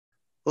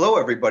Hello,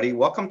 everybody.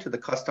 Welcome to the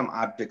Custom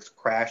Objects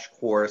Crash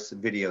Course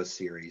video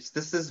series.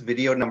 This is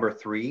video number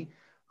 3,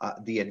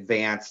 the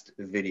advanced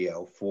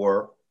video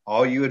for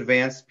all you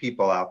advanced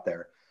people out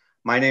there.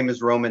 My name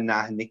is Roman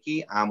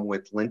Nahanicki. I'm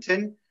with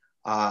Linton.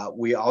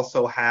 We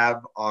also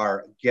have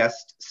our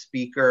guest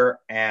speaker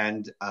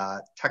and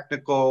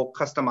technical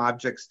custom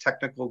objects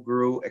technical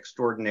guru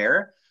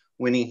extraordinaire,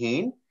 Winnie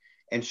Hien,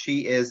 and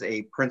she is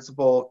a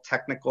principal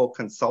technical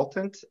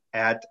consultant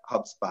at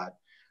HubSpot.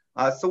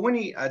 So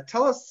Winnie,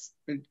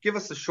 give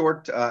us a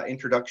short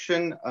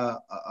introduction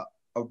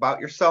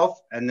about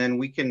yourself, and then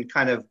we can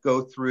kind of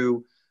go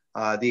through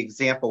the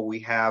example we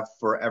have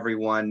for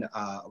everyone,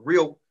 a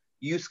real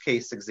use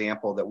case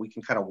example that we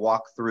can kind of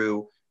walk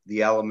through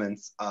the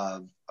elements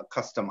of a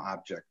custom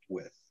object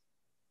with.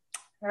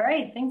 All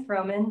right, thanks,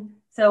 Roman.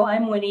 So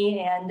I'm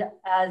Winnie, and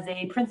as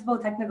a principal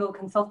technical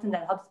consultant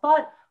at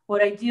HubSpot,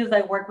 what I do is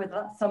I work with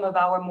some of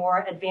our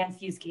more advanced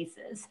use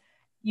cases.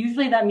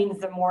 Usually that means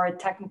the more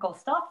technical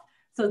stuff.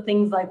 So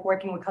things like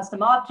working with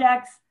custom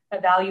objects,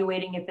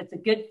 evaluating if it's a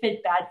good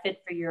fit, bad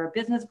fit for your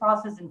business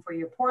process and for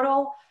your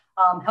portal,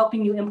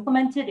 helping you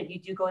implement it if you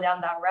do go down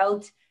that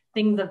route,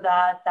 things of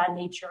that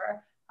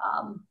nature.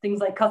 Things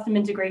like custom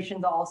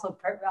integrations are also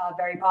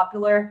very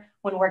popular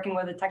when working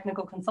with a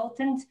technical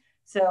consultant.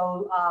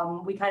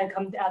 So we kind of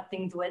come at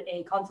things with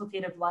a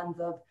consultative lens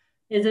of,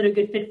 is it a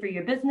good fit for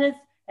your business?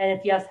 And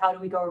if yes, how do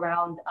we go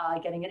around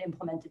getting it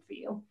implemented for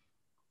you?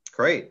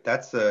 Great.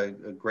 That's a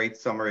great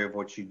summary of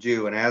what you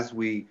do. And as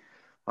we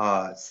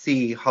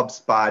see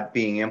HubSpot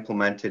being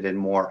implemented in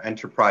more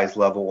enterprise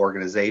level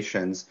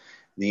organizations,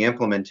 the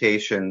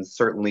implementations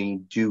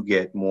certainly do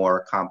get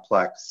more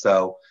complex.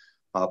 So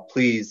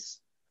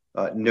please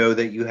know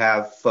that you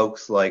have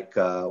folks like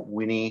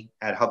Winnie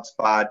at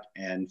HubSpot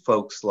and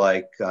folks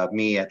like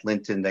me at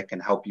Linton that can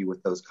help you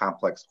with those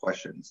complex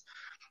questions.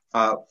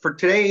 For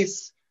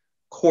today's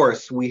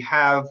course, we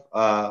have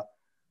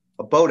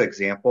a boat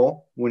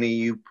example. Winnie,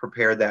 you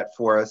prepared that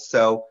for us.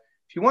 So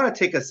if you want to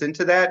take us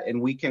into that, and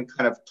we can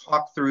kind of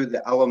talk through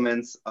the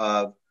elements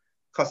of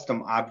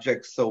custom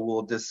objects. So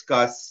we'll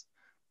discuss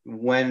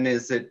when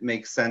does it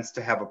make sense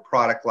to have a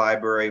product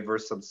library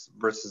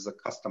versus a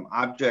custom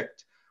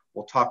object.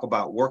 We'll talk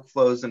about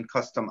workflows and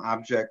custom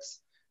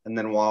objects, and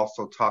then we'll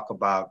also talk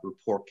about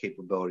report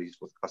capabilities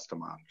with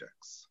custom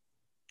objects.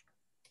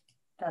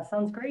 That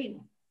sounds great.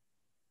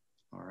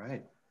 All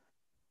right.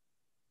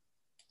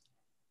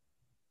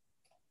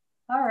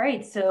 All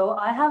right, so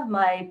I have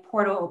my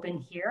portal open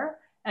here,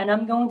 and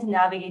I'm going to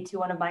navigate to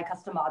one of my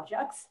custom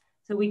objects.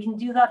 So we can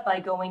do that by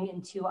going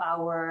into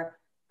our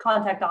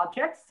contact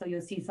objects. So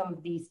you'll see some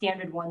of the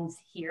standard ones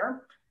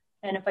here.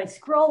 And if I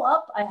scroll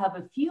up, I have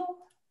a few,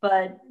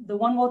 but the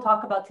one we'll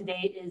talk about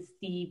today is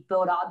the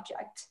boat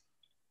object.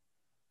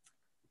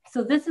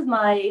 So this is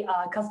my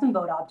custom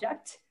boat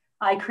object.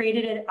 I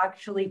created it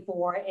actually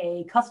for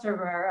a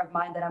customer of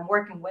mine that I'm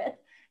working with.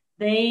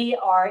 They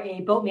are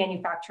a boat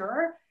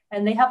manufacturer,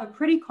 and they have a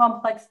pretty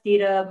complex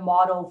data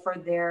model for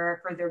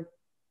their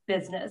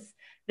business.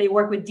 They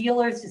work with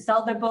dealers to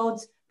sell their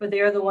boats, but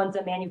they are the ones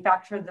that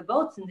manufacture the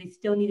boats, and they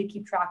still need to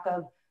keep track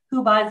of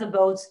who buys the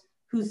boats,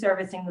 who's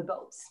servicing the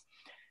boats.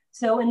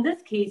 So in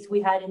this case, we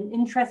had an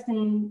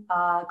interesting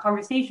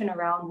conversation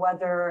around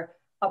whether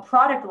a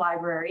product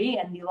library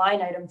and the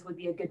line items would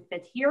be a good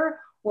fit here,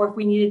 or if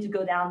we needed to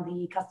go down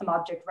the custom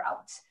object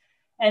route.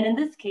 And in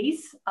this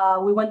case,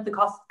 we went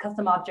the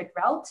custom object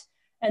route.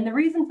 And the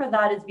reason for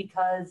that is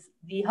because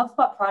the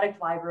HubSpot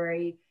product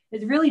library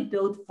is really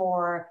built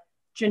for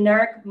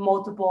generic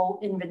multiple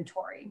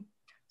inventory.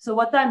 So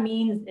what that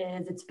means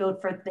is it's built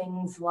for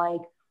things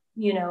like,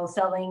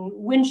 selling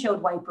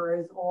windshield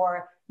wipers,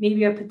 or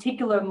maybe a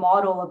particular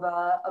model of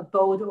a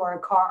boat or a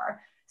car.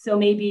 So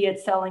maybe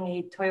it's selling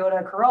a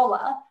Toyota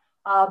Corolla.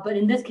 But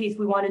in this case,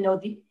 we want to know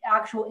the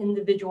actual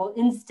individual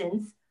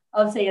instance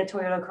of, say, a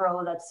Toyota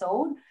Corolla that's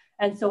sold.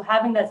 And so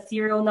having that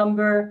serial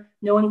number,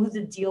 knowing who's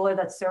the dealer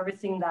that's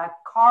servicing that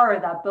car or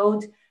that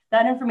boat,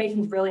 that information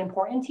is really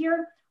important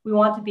here. We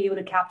want to be able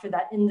to capture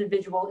that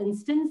individual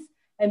instance.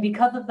 And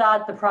because of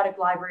that, the product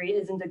library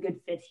isn't a good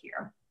fit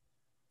here.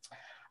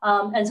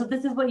 And so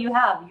this is what you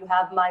have. You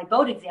have my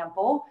boat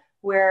example,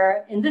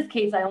 where in this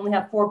case, I only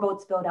have 4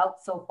 boats built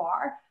out so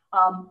far.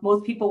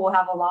 Most people will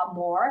have a lot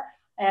more.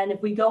 And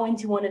if we go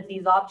into one of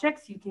these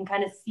objects, you can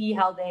kind of see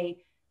how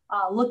they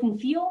look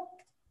and feel,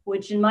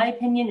 which in my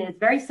opinion is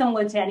very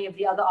similar to any of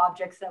the other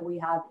objects that we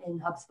have in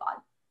HubSpot.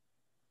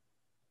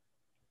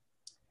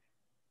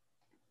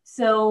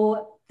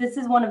 So this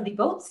is one of the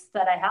boats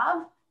that I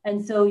have.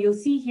 And so you'll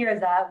see here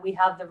that we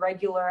have the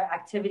regular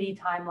activity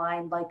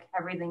timeline like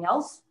everything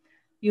else.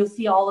 You'll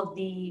see all of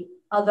the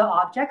other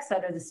objects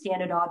that are the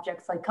standard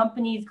objects like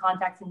companies,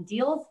 contacts, and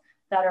deals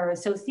that are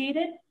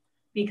associated.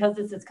 Because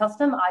this is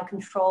custom, I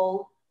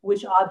control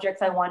which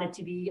objects I want it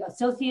to be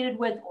associated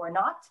with or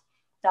not.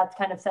 That's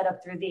kind of set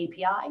up through the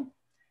API.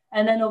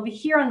 And then over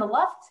here on the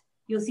left,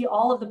 you'll see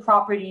all of the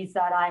properties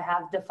that I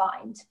have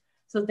defined.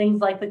 So things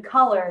like the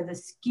color, the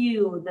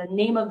SKU, the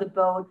name of the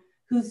boat,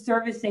 who's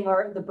servicing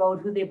or the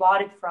boat, who they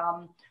bought it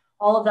from,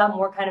 all of that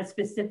more kind of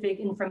specific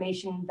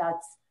information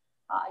that's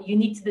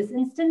unique to this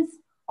instance,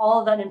 all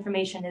of that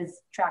information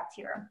is tracked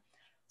here.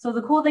 So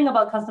the cool thing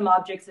about custom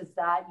objects is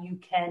that you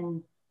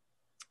can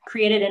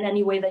create it in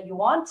any way that you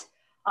want.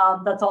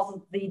 That's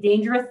also the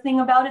dangerous thing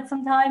about it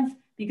sometimes,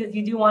 because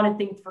you do want to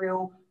think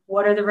through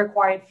what are the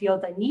required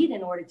fields I need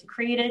in order to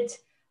create it?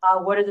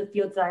 What are the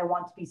fields that I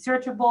want to be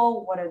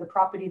searchable? What are the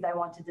properties I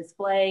want to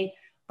display?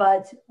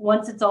 But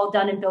once it's all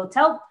done and built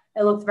out,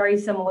 it looks very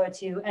similar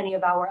to any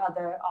of our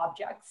other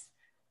objects.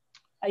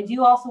 I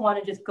do also want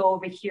to just go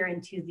over here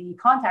into the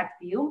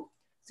contact view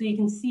so you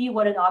can see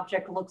what an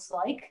object looks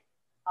like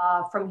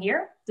from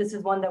here. This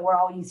is one that we're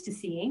all used to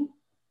seeing.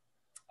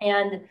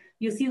 And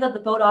you'll see that the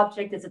boat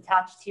object is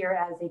attached here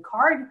as a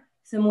card,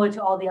 similar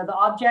to all the other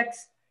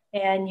objects.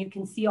 And you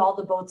can see all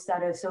the boats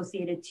that are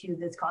associated to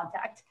this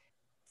contact.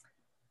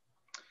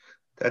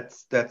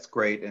 That's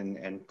great.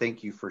 And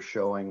thank you for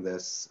showing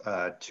this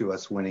to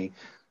us, Winnie.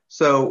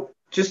 So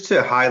just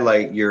to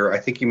highlight I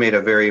think you made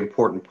a very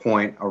important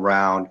point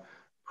around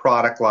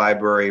product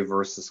library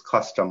versus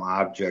custom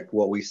object.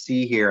 What we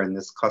see here in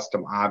this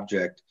custom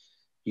object,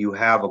 you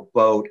have a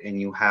boat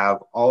and you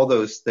have all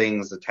those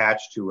things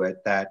attached to it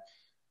that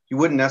you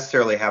wouldn't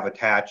necessarily have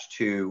attached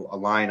to a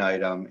line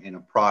item in a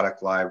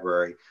product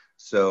library.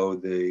 So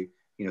the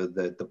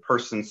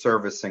person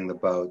servicing the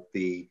boat,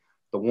 the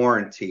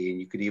warranty, and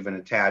you could even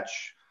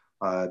attach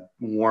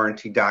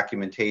warranty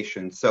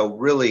documentation. So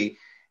really,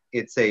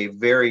 it's a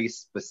very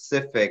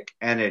specific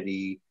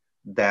entity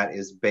that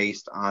is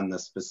based on the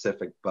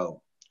specific boat,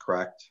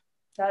 correct?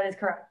 That is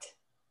correct.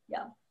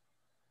 Yeah.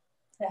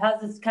 It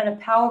has this kind of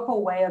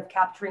powerful way of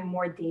capturing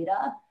more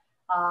data,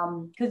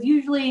 because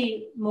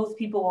usually most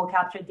people will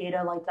capture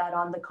data like that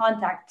on the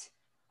contact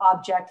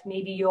object.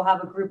 Maybe you'll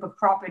have a group of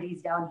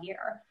properties down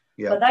here.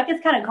 Yeah. But that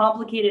gets kind of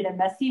complicated and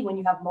messy when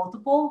you have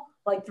multiple,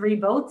 like 3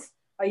 boats.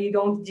 Are you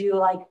going to do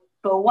like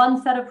boat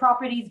 1 set of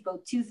properties,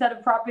 boat 2 set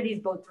of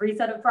properties, boat 3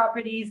 set of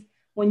properties?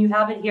 When you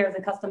have it here as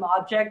a custom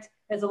object,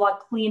 it's a lot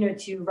cleaner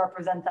to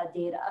represent that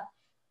data.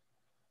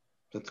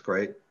 That's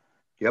great.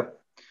 Yep.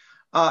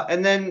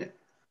 And then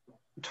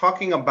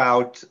talking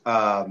about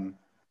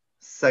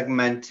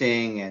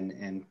segmenting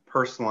and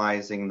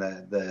personalizing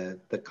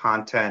the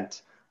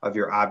content of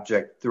your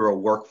object through a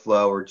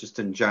workflow or just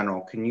in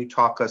general, can you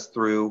talk us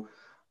through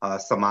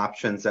some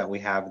options that we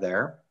have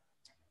there?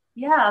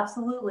 Yeah,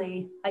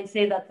 absolutely. I'd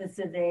say that this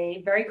is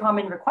a very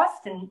common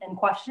request and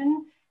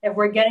question. If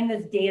we're getting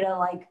this data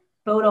like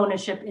boat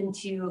ownership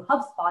into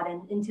HubSpot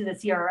and into the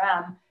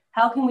CRM,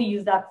 how can we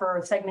use that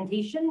for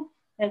segmentation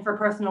and for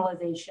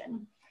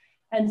personalization?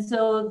 And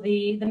so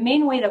the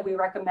main way that we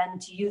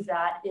recommend to use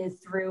that is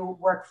through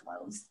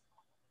workflows.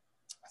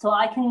 So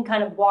I can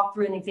kind of walk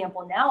through an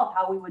example now of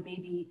how we would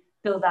maybe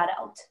build that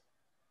out.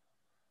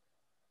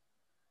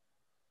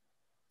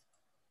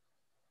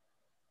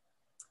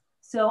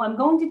 So I'm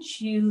going to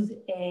choose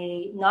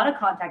not a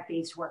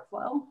contact-based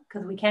workflow,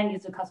 because we can't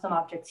use the custom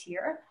objects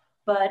here,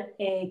 but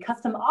a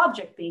custom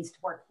object-based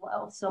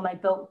workflow, so my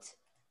boat.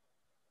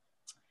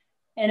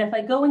 And if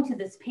I go into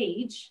this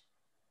page,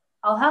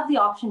 I'll have the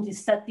option to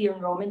set the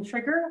enrollment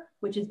trigger,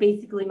 which is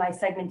basically my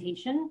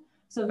segmentation.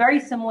 So very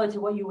similar to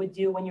what you would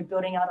do when you're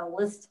building out a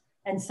list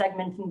and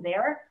segmenting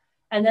there.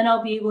 And then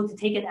I'll be able to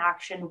take an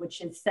action,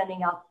 which is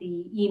sending out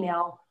the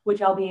email,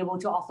 which I'll be able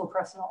to also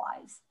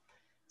personalize.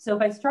 So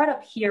if I start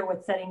up here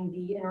with setting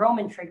the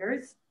enrollment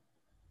triggers,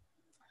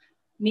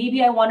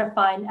 maybe I want to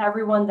find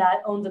everyone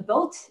that owns a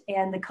boat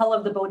and the color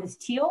of the boat is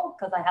teal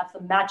because I have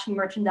some matching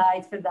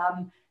merchandise for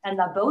them and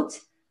that boat.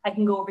 I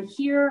can go over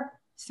here,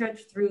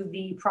 search through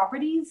the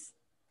properties,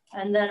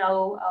 and then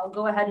I'll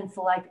go ahead and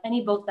select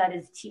any boat that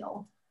is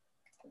teal.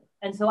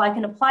 And so I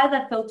can apply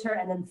that filter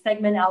and then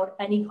segment out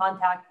any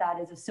contact that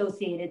is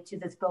associated to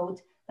this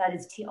boat that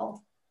is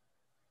teal.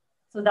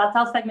 So that's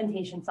our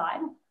segmentation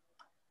side.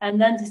 And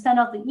then to send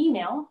out the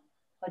email,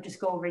 I'll just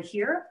go over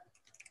here,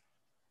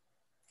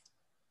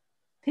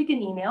 pick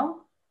an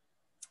email.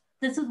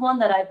 This is one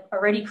that I've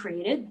already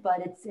created, but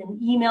it's an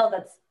email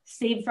that's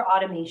saved for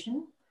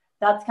automation.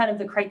 That's kind of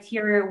the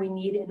criteria we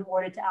need in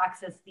order to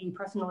access the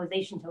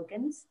personalization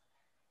tokens.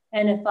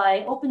 And if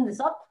I open this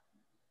up,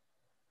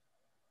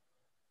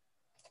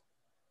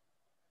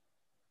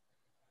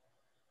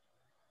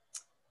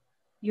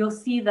 you'll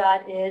see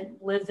that it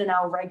lives in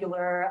our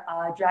regular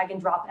drag and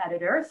drop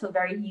editor, so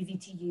very easy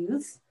to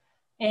use.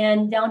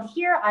 And down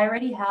here, I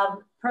already have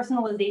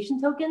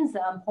personalization tokens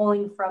that I'm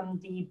pulling from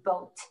the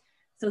boat.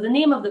 So the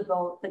name of the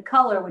boat, the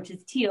color, which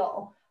is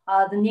teal,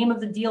 the name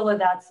of the dealer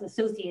that's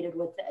associated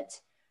with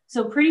it.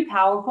 So pretty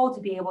powerful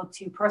to be able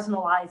to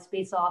personalize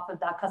based off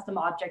of that custom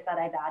object that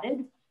I've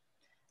added.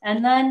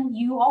 And then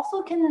you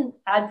also can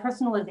add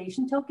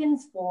personalization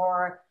tokens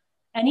for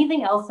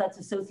anything else that's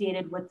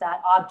associated with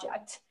that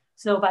object.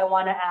 So if I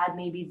want to add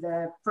maybe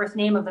the first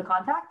name of the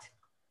contact,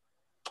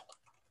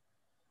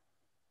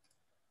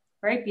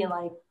 right? Being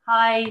like,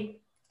 hi,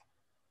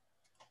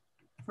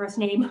 first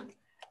name.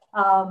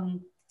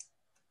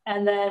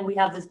 And then we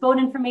have this boat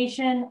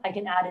information. I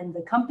can add in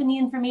the company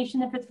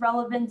information if it's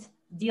relevant,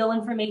 deal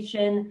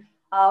information.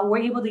 we're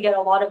able to get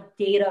a lot of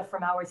data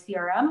from our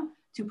CRM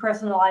to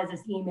personalize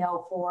this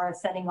email for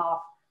sending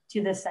off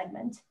to this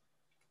segment.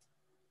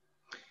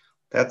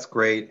 That's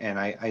great. And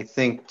I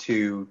think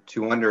to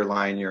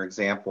underline your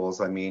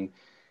examples, I mean,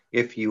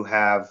 if you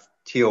have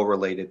teal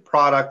related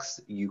products,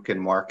 you can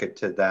market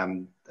to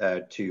them,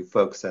 to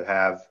folks that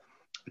have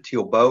a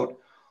teal boat.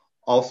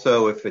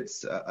 Also, if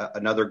it's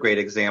another great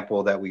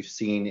example that we've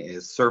seen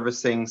is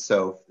servicing.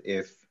 So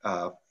if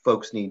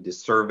folks need to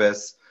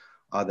service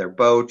their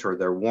boat or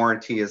their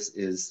warranty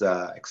is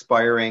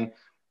expiring,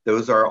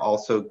 those are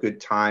also good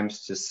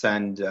times to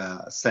send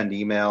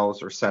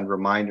emails or send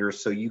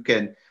reminders. So you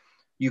can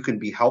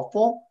be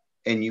helpful,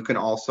 and you can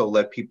also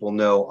let people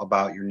know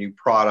about your new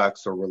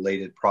products or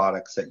related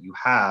products that you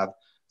have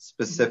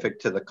specific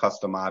to the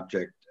custom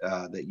object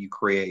that you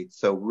create.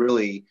 So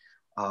really,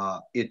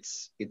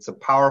 it's a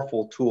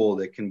powerful tool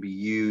that can be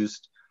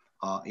used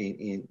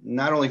in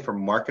not only for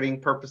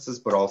marketing purposes,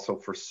 but also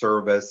for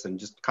service and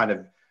just kind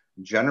of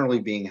generally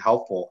being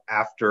helpful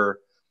after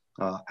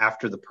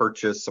the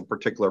purchase, a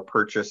particular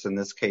purchase, in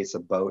this case, a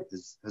boat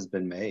has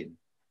been made.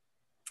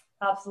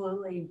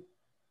 Absolutely.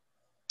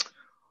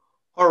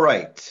 All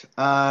right.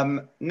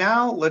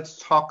 Now let's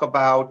talk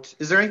about,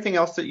 is there anything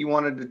else that you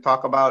wanted to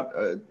talk about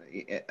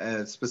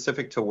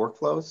specific to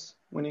workflows,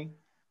 Winnie?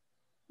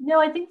 No,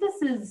 I think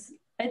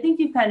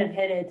you've kind of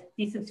hit it.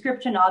 The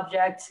subscription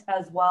object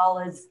as well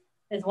is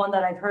one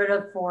that I've heard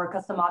of for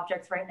custom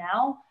objects right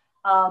now.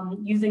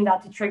 Using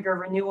that to trigger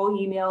renewal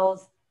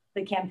emails,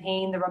 the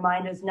campaign, the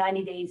reminders,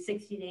 90 days,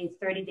 60 days,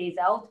 30 days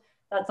out.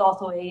 That's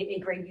also a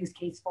great use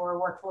case for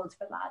workflows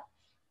for that.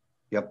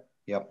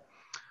 Yep.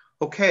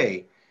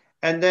 Okay.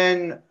 And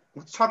then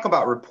let's talk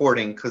about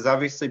reporting, because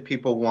obviously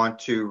people want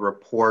to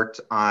report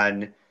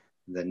on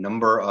the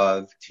number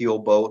of teal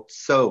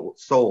boats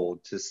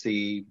sold to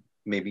see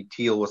maybe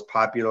teal was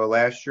popular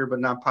last year,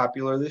 but not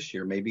popular this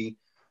year. Maybe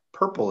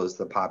purple is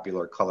the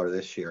popular color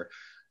this year.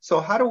 So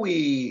how do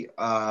we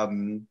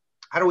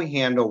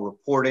handle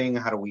reporting?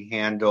 How do we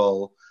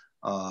handle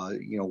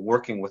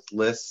working with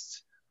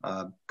lists?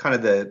 Kind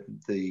of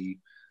the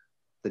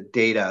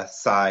data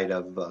side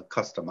of a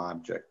custom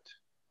object.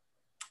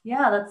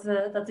 Yeah,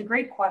 that's a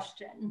great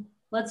question.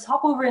 Let's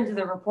hop over into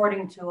the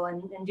reporting tool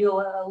and do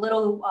a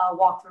little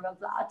walkthrough of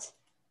that.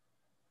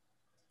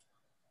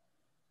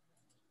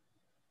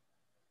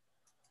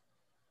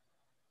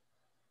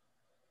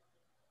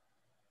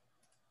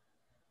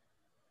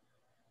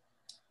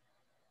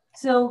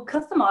 So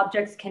custom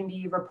objects can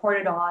be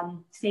reported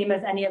on, same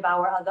as any of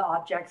our other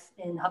objects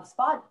in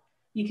HubSpot.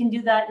 You can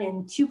do that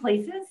in two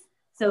places.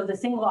 So the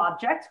single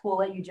object will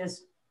let you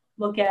just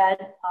look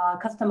at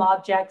custom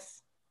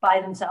objects by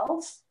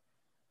themselves.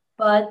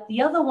 But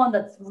the other one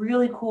that's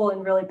really cool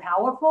and really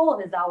powerful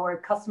is our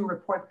custom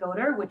report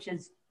builder, which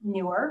is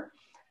newer.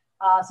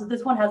 So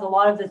this one has a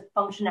lot of this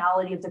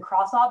functionality of the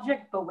cross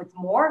object, but with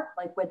more,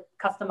 like with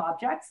custom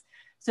objects.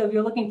 So if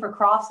you're looking for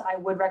cross, I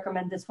would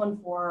recommend this one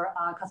for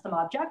custom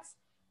objects.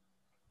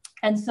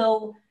 And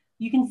so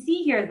you can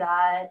see here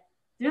that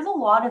there's a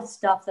lot of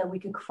stuff that we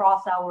could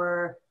cross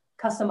our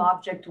custom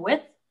object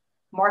with: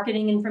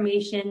 marketing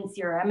information,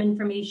 CRM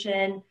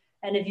information.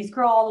 And if you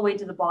scroll all the way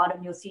to the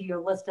bottom, you'll see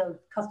your list of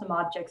custom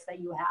objects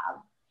that you have.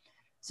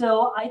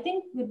 So I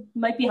think it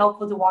might be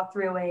helpful to walk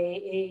through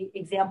a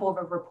example of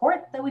a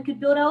report that we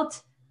could build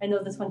out. I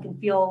know this one can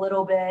feel a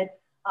little bit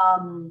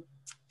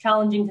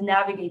challenging to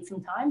navigate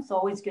sometimes, so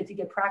always good to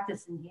get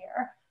practice in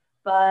here.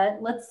 But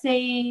let's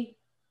say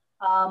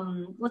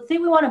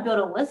we want to build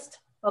a list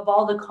of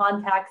all the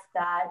contacts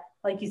that,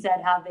 like you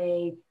said, have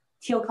a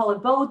teal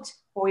colored boat,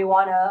 or we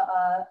want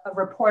a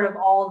report of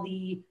all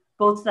the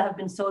boats that have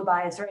been sold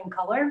by a certain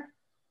color,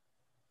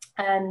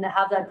 and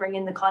have that bring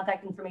in the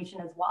contact information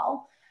as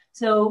well.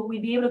 So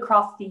we'd be able to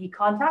cross the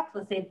contact,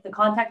 let's say the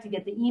contact to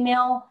get the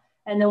email,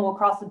 and then we'll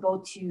cross the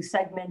boat to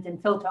segment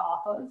and filter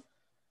off of.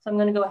 So I'm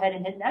going to go ahead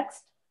and hit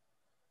next.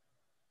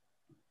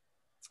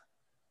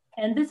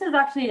 And this is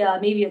actually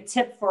maybe a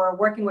tip for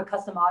working with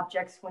custom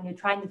objects when you're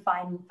trying to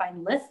find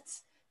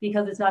lists,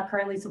 because it's not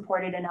currently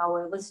supported in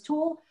our list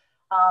tool.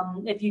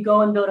 If you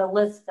go and build a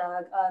list,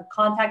 a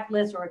contact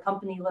list or a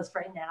company list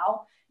right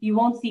now, you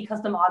won't see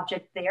custom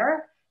object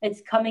there.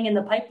 It's coming in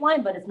the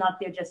pipeline, but it's not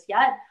there just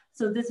yet.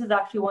 So this is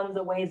actually one of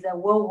the ways that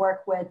we'll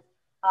work with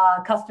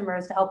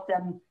customers to help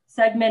them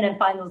segment and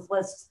find those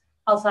lists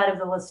outside of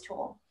the list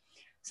tool.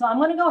 So I'm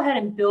going to go ahead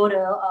and build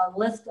a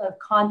list of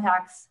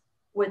contacts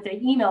with their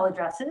email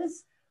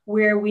addresses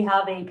where we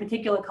have a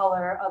particular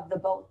color of the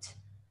boat.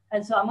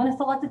 And so I'm going to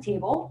select a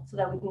table so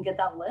that we can get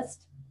that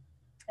list.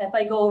 If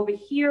I go over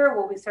here,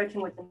 we'll be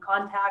searching within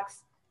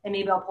contacts, and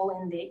maybe I'll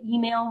pull in the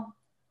email.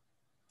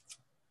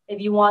 If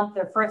you want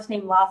their first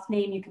name, last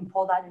name, you can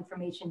pull that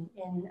information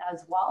in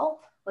as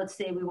well. Let's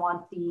say we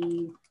want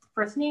the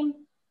first name.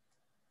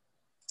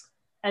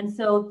 And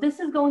so this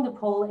is going to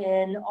pull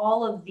in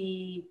all of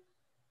the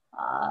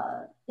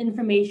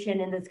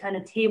information in this kind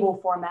of table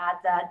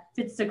format that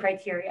fits the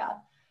criteria.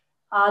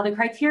 The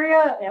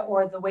criteria,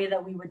 or the way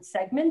that we would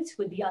segment,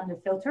 would be under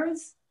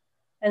filters.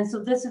 And so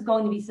this is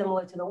going to be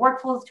similar to the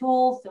workflows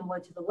tool, similar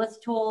to the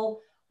list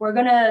tool. We're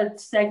going to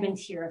segment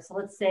here. So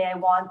let's say I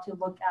want to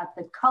look at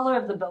the color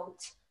of the boat.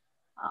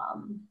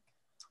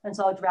 And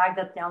so I'll drag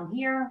that down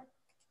here.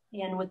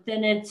 And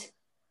within it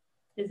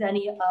is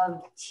any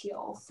of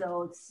teal.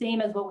 So it's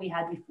same as what we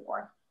had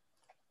before.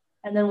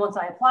 And then once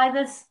I apply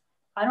this,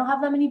 I don't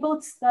have that many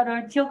boats that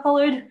are teal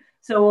colored.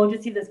 So we'll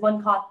just see this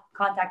one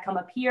contact come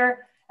up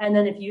here. And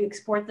then if you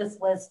export this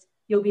list,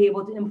 you'll be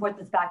able to import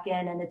this back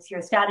in, and it's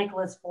your static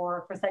list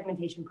for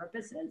segmentation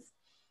purposes.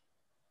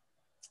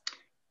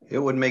 It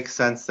would make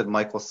sense that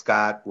Michael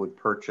Scott would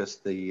purchase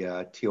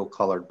the teal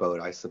colored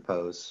boat, I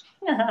suppose.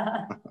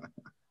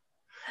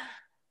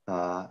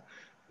 No,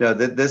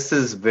 this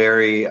is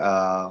very,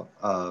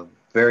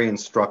 very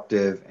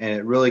instructive, and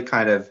it really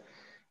kind of,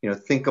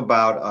 think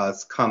about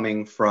us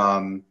coming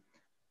from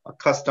a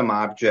custom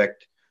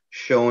object,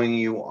 showing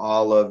you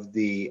all of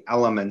the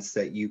elements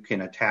that you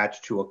can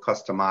attach to a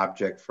custom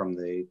object, from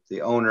the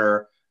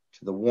owner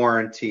to the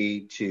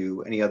warranty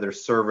to any other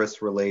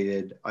service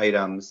related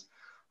items.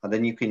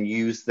 Then you can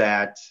use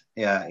that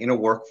in a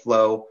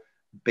workflow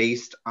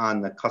based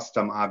on the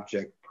custom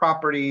object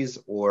properties,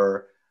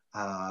 or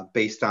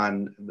based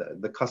on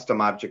the custom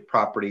object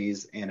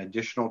properties and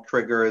additional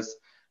triggers,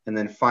 and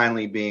then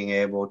finally being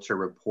able to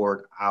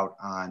report out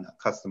on a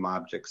custom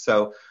object.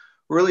 So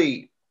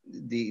really,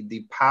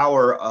 the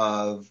power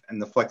of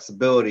and the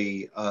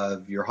flexibility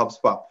of your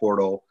HubSpot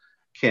portal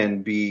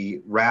can be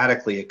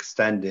radically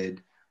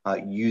extended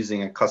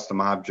using a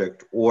custom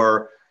object,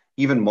 or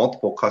even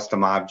multiple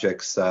custom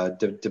objects,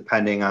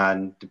 depending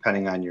on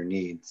your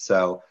needs.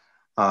 So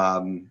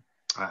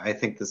I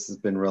think this has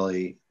been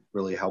really,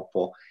 really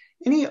helpful.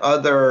 Any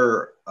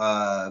other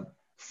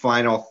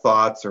final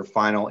thoughts or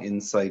final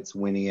insights,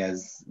 Winnie?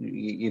 As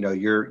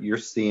you're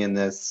seeing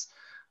this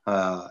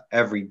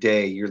every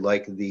day. You're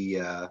like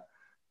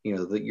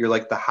you're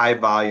like the high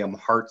volume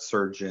heart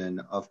surgeon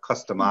of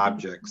custom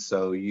objects.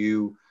 So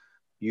you've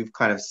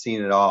kind of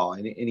seen it all.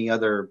 Any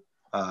other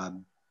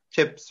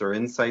tips or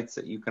insights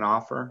that you can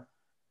offer?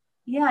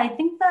 Yeah, I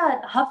think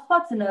that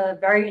HubSpot's in a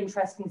very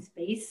interesting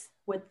space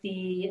with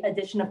the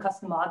addition of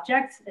custom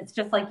objects. It's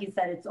just like you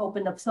said, it's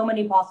opened up so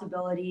many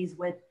possibilities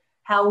with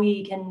how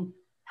we can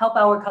help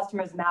our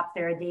customers map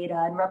their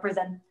data and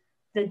represent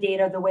the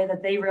data the way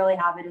that they really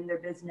have it in their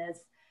business.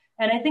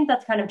 And I think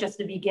that's kind of just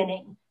the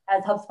beginning,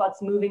 as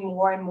HubSpot's moving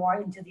more and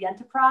more into the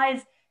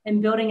enterprise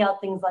and building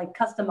out things like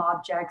custom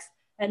objects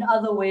and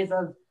other ways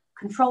of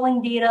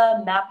controlling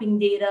data, mapping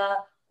data,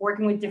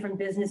 working with different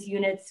business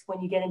units when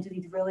you get into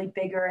these really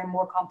bigger and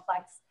more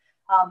complex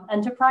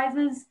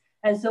enterprises.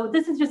 And so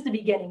this is just the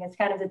beginning. It's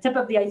kind of the tip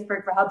of the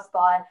iceberg for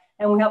HubSpot.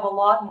 And we have a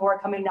lot more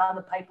coming down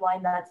the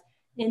pipeline that's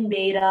in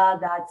beta,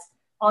 that's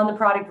on the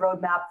product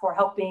roadmap for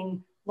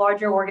helping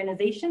larger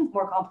organizations,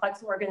 more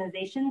complex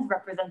organizations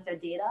represent their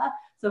data.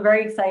 So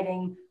very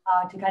exciting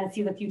to kind of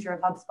see the future of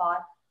HubSpot.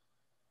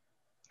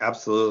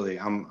 Absolutely.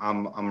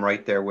 I'm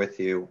right there with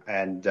you.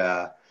 And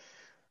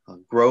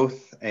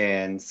growth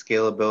and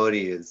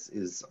scalability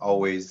is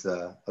always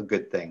a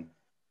good thing.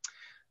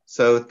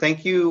 So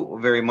thank you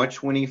very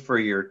much, Winnie, for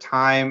your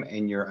time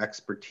and your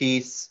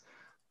expertise.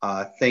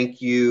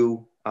 Thank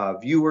you,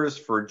 viewers,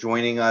 for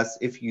joining us.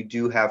 If you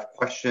do have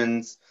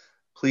questions,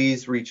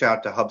 please reach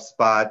out to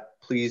HubSpot.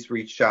 Please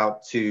reach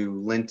out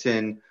to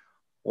Linton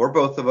or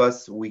both of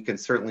us. We can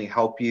certainly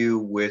help you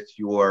with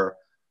your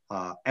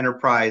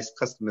enterprise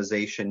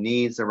customization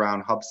needs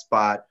around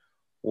HubSpot,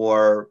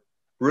 or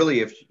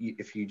really,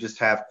 if you just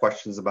have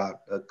questions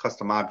about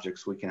custom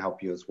objects, we can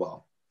help you as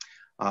well.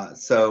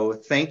 So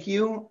thank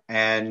you,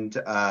 and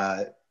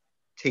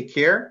take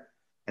care,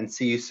 and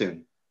see you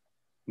soon.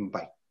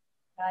 Bye.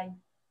 Bye.